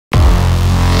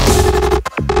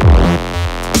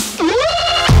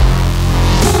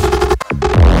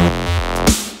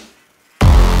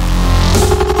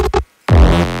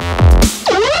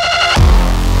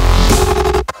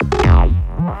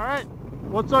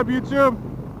What's up, YouTube?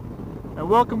 And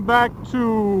welcome back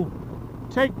to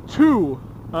take 2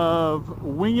 of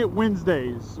Wing It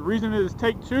Wednesdays. The reason it is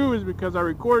take 2 is because I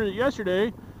recorded it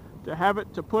yesterday to have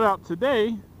it to put out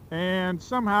today, and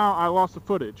somehow I lost the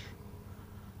footage.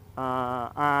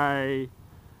 I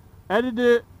edited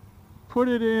it, put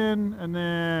it in, and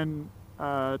then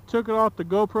took it off the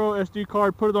GoPro SD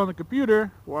card, put it on the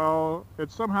computer. Well,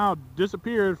 it somehow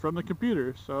disappeared from the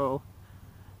computer. So,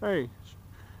 hey,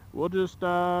 we'll just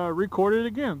record it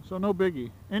again. So no biggie.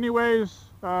 Anyways,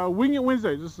 Wing It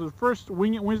Wednesday. This is the first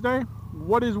Wing It Wednesday.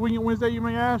 What is Wing It Wednesday, you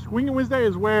may ask? Wing It Wednesday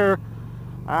is where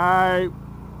I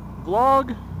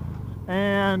vlog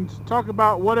and talk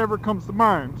about whatever comes to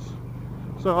mind.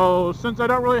 So since I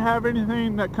don't really have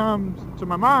anything that comes to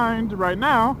my mind right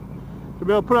now to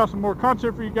be able to put out some more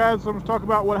content for you guys, I'm going to talk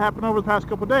about what happened over the past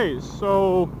couple days.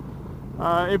 So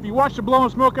if you watched the Blowing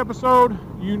Smoke episode,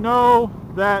 you know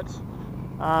that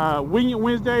Wing It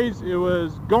Wednesdays, it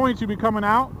was going to be coming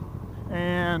out,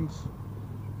 and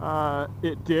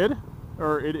it did,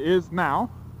 or it is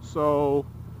now. So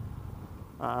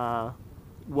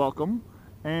welcome.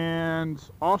 And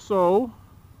also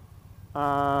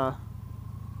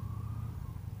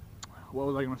what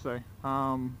was I going to say?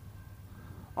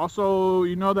 Also,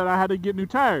 you know that I had to get new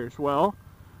tires. Well,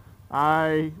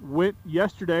 I went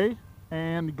yesterday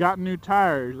and got new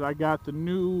tires. I got the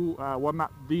new, well,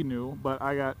 not the new, but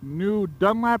I got new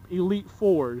Dunlap Elite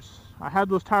 4s. I had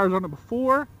those tires on it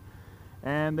before,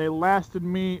 and they lasted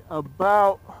me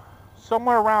about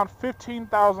somewhere around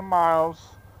 15,000 miles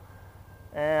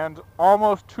and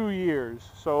almost 2 years.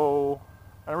 So,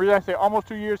 and the reason I say almost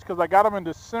 2 years because I got them in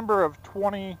December of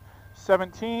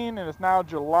 2017, and it's now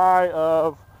July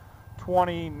of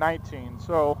 2019.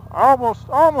 So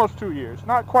almost 2 years.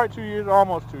 Not quite 2 years,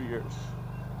 almost 2 years.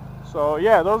 So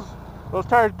yeah, those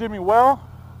tires did me well,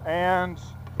 and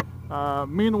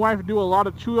me and the wife do a lot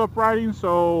of chew-up riding.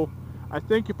 So I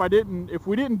think if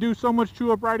we didn't do so much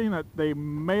chew-up riding, that they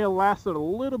may have lasted a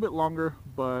little bit longer,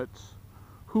 but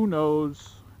who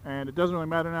knows? And it doesn't really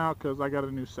matter now because I got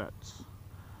a new set.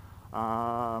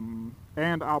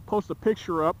 And I'll post a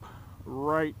picture up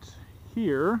right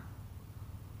here.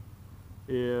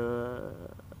 Yeah,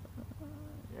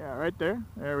 right there.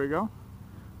 There we go.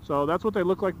 So that's what they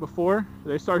look like before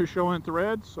they started showing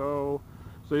threads. So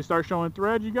they start showing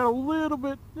threads. You got a little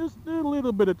bit, just a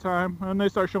little bit of time, and they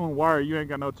start showing wire. You ain't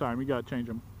got no time. You got to change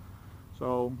them.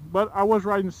 So, but I was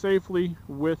riding safely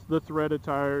with the threaded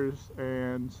tires,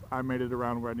 and I made it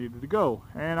around where I needed to go.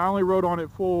 And I only rode on it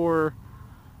for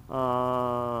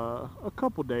a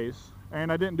couple days,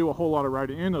 and I didn't do a whole lot of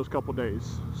riding in those couple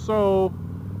days. So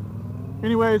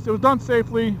anyways, it was done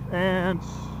safely, and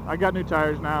I got new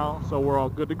tires now, so we're all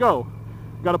good to go.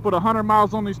 Got to put 100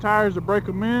 miles on these tires to break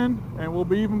them in, and we'll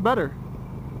be even better.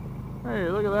 Hey,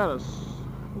 look at that.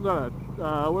 What's that?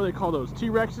 What do they call those?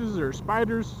 T-Rexes or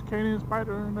spiders? Canyon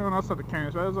spider? No, that's not the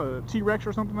canyon spider. That's a T-Rex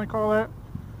or something they call that.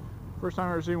 First time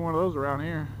I've ever seen one of those around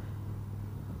here.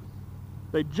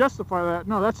 They justify that.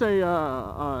 No, that's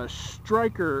a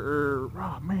striker, or,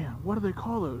 oh man, what do they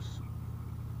call those?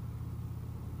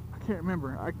 I can't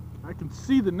remember. I can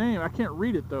see the name. I can't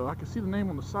read it though. I can see the name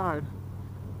on the side.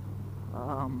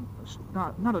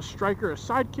 Not a striker, a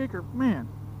sidekick, or man.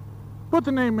 Put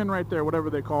the name in right there, whatever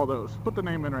they call those. Put the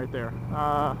name in right there.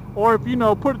 Or if you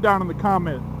know, put it down in the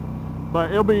comment.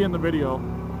 But it'll be in the video.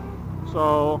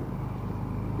 So,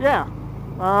 yeah.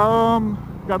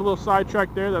 Got a little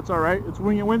sidetrack there. That's alright. It's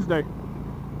Wing It Wednesday.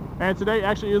 And today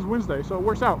actually is Wednesday, so it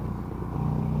works out.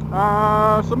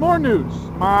 Some more news.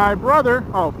 My brother,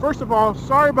 first of all,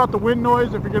 sorry about the wind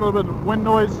noise. If you're getting a little bit of wind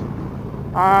noise,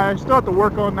 I still have to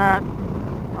work on that.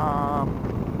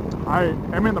 I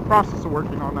am in the process of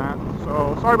working on that,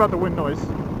 so sorry about the wind noise.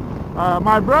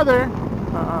 My brother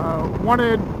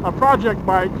wanted a project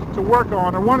bike to work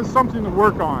on, or wanted something to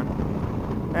work on,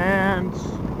 and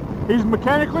he's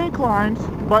mechanically inclined,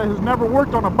 but has never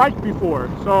worked on a bike before.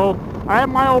 So I have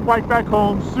my old bike back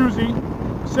home, Susie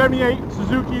 78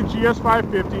 Suzuki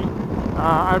GS550.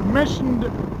 I've mentioned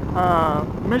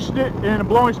it in a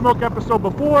Blowing Smoke episode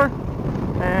before,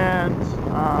 and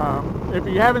if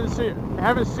you haven't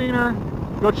seen her,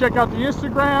 go check out the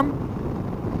Instagram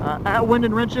at Wind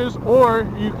and Wrenches, or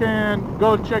you can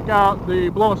go check out the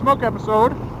Blowing Smoke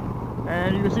episode,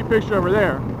 and you can see a picture over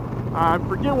there. I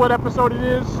forget what episode it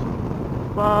is,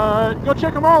 but go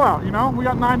check them all out. You know, we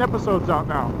got 9 episodes out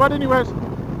now. But anyways,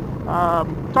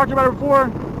 talked about it before,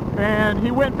 and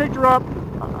he went and picked her up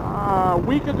a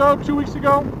week ago, 2 weeks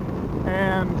ago,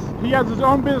 and he has his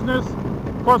own business,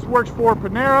 plus works for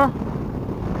Panera,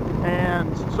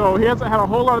 and so he hasn't had a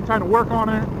whole lot of time to work on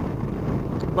it.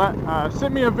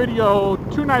 sent me a video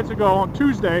 2 nights ago on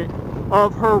Tuesday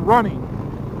of her running.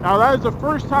 Now that is the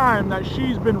first time that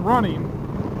she's been running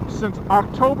since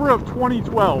October of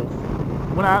 2012.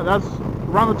 That's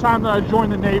around the time that I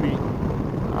joined the Navy.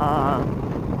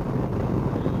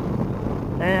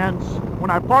 And when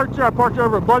I parked her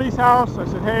over at Buddy's house. I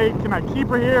said, hey, can I keep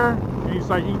her here? And he's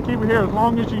like, you can keep her here as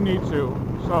long as you need to.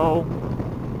 So,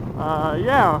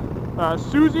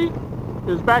 Susie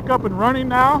is back up and running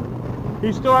now.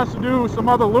 He still has to do some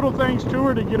other little things to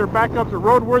her to get her back up to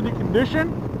roadworthy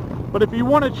condition. But if you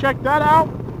want to check that out,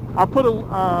 I'll put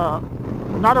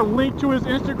not a link to his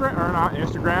Instagram, or not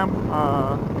Instagram,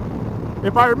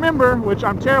 if I remember, which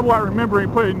I'm terrible at remembering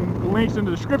putting links in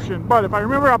the description, but if I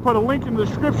remember, I'll put a link in the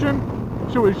description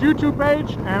to his YouTube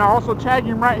page, and I'll also tag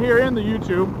him right here in the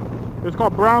YouTube. It's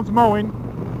called Brown's Mowing,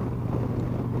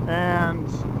 and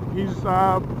he's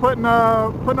putting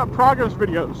up progress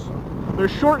videos. They're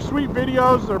short, sweet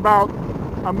videos. They're about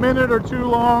a minute or two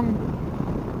long,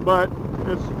 but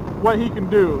it's what he can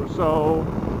do, so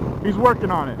he's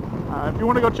working on it. If you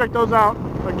want to go check those out,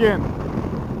 again,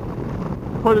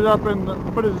 put his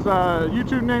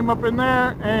YouTube name up in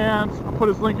there, and I'll put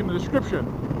his link in the description.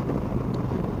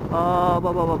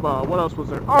 What else was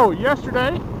there? Oh,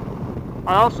 yesterday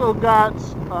I also got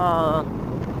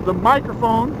the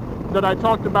microphone that I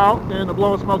talked about in the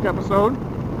Blow and Smoke episode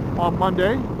on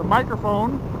Monday. The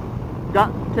microphone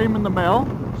came in the mail,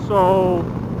 so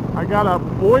I got a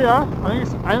Boya,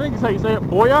 I think it's how you say it,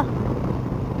 Boya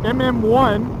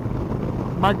MM1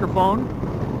 microphone,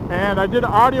 and I did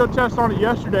an audio test on it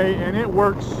yesterday, and it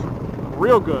works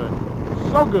real good,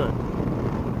 so good.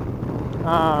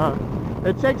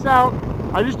 It takes out,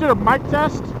 I just did a mic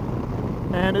test,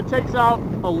 and it takes out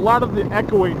a lot of the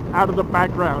echoing out of the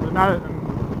background,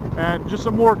 and just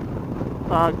some more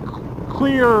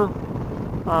clear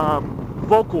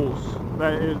vocals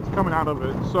that is coming out of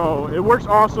it. So it works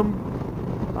awesome.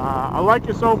 I like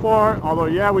it so far, although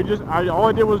yeah, all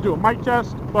I did was do a mic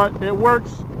test, but it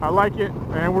works. I like it,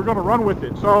 and we're gonna run with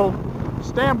it. So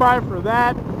stand by for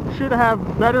that. Should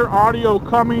have better audio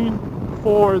coming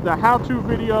for the how-to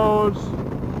videos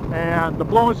and the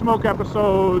Blow and Smoke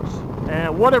episodes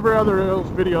and whatever other else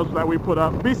videos that we put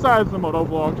up besides the moto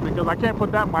vlogs, because I can't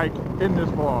put that mic in this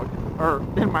vlog or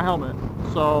in my helmet.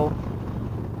 So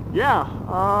yeah,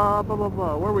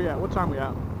 where we at? What time we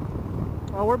at?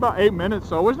 Oh, we're about 8 minutes,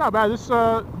 so it's not bad. This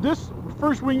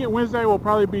first Wing It Wednesday will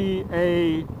probably be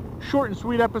a short and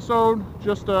sweet episode,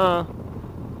 just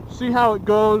see how it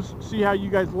goes, see how you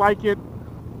guys like it.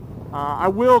 I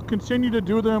will continue to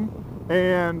do them,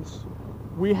 and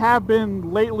we have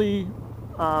been lately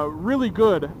really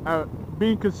good at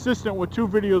being consistent with 2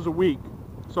 videos a week.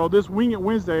 So this Wing It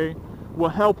Wednesday will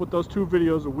help with those 2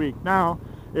 videos a week. Now,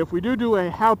 if we do a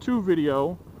how-to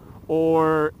video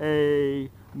or a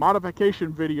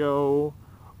modification video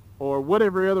or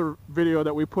whatever other video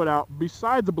that we put out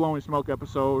besides the Blowing Smoke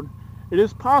episode, it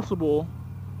is possible,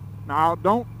 now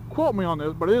don't quote me on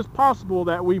this, but it is possible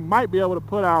that we might be able to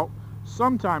put out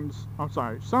sometimes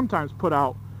put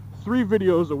out 3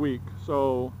 videos a week.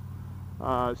 So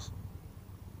that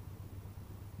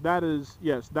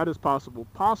is possible.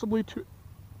 Possibly 2.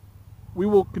 We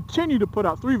will continue to put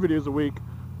out 3 videos a week,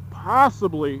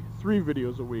 possibly 3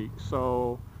 videos a week.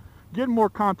 So getting more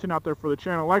content out there for the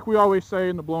channel. Like we always say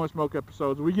in the Blow and Smoke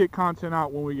episodes, we get content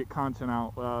out when we get content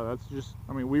out. That's just,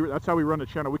 I mean, that's how we run the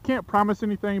channel. We can't promise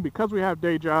anything because we have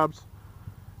day jobs,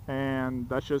 and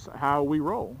that's just how we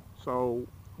roll. So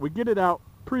we get it out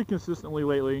pretty consistently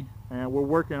lately, and we're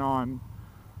working on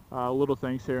little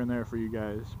things here and there for you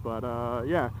guys. But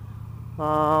yeah,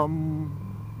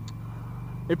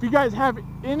 if you guys have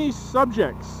any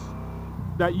subjects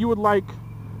that you would like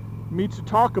me to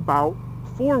talk about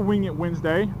for Wing It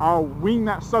Wednesday, I'll wing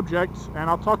that subject, and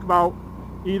I'll talk about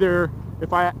either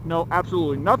if I know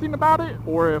absolutely nothing about it,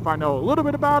 or if I know a little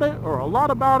bit about it, or a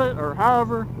lot about it, or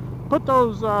however. Put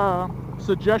those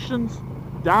suggestions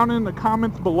down in the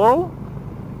comments below.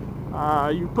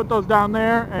 You put those down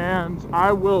there, and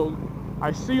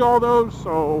I see all those,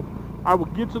 so I will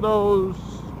get to those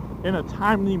in a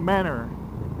timely manner.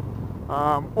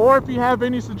 Or if you have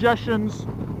any suggestions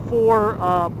for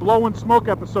Blow and Smoke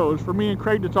episodes for me and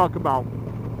Craig to talk about,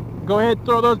 go ahead and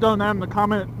throw those down there in the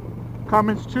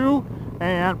comments too,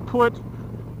 and put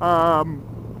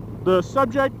the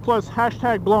subject plus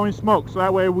hashtag Blowing Smoke, so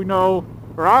that way we know,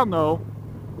 or I'll know,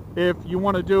 if you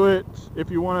want to do it, if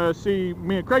you want to see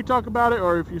me and Craig talk about it,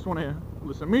 or if you just want to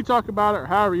listen to me talk about it, or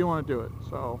however you want to do it.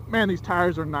 So man, these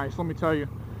tires are nice, let me tell you.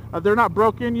 They're not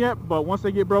broke in yet, but once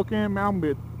they get broke in, man, I'm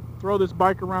gonna throw this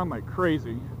bike around like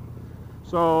crazy.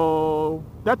 So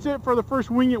that's it for the first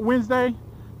Wing It Wednesday.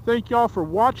 Thank y'all for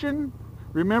watching.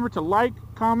 Remember to like,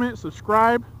 comment,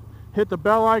 subscribe, hit the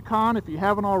bell icon if you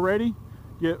haven't already.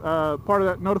 Get part of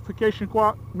that notification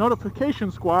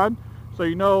squad so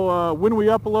you know when we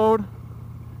upload,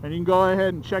 and you can go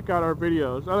ahead and check out our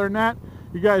videos. Other than that,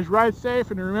 you guys ride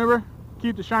safe, and remember,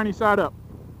 keep the shiny side up.